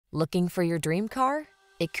Looking for your dream car?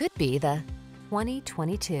 It could be the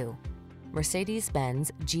 2022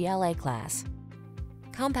 Mercedes-Benz GLA class.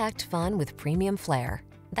 Compact fun with premium flair.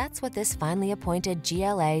 That's what this finely appointed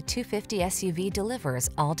GLA 250 SUV delivers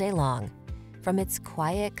all day long. From its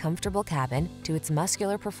quiet, comfortable cabin to its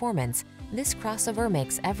muscular performance, this crossover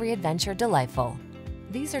makes every adventure delightful.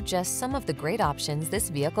 These are just some of the great options this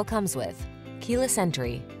vehicle comes with: keyless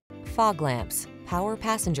entry, fog lamps, power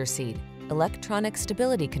passenger seat, electronic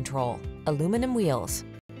stability control, aluminum wheels,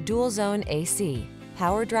 dual zone AC,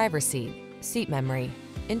 power driver seat, seat memory,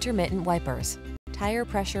 intermittent wipers, tire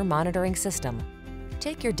pressure monitoring system.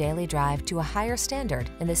 Take your daily drive to a higher standard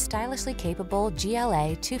in this stylishly capable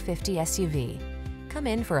GLA 250 SUV. Come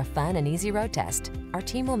in for a fun and easy road test. Our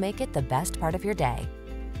team will make it the best part of your day.